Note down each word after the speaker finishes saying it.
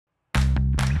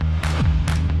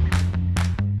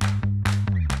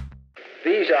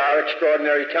These are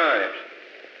extraordinary times,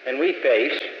 and we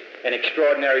face an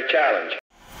extraordinary challenge.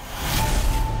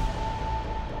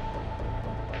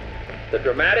 The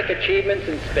dramatic achievements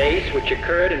in space which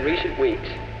occurred in recent weeks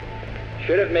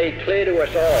should have made clear to us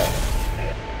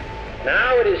all.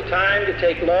 Now it is time to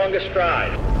take longer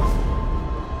strides.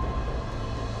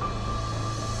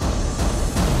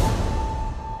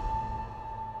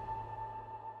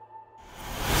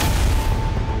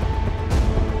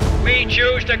 We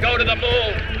choose to go to the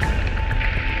moon.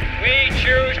 We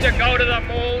choose to go to the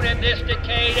moon in this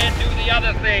decade and do the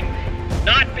other thing,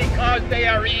 not because they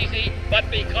are easy, but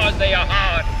because they are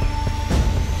hard.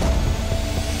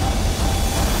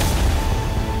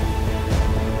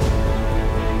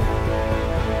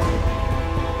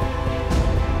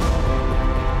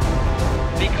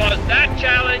 Because that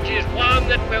challenge is one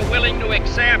that we're willing to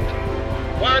accept,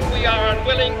 one we are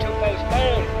unwilling to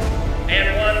postpone,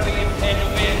 and one we intend to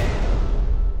win.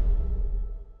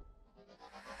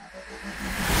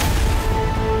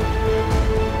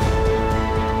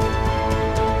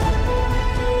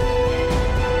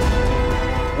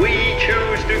 We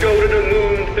choose to go to the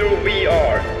moon through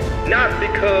VR, not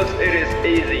because it is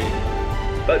easy,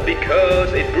 but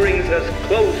because it brings us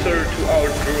closer to our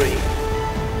dream.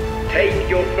 Take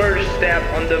your first step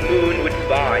on the moon with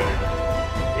VIVE.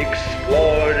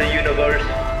 Explore the universe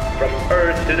from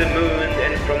Earth to the moon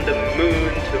and from the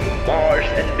moon to Mars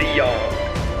and beyond.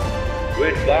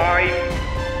 With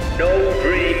VIVE, no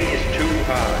dream is too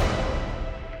high.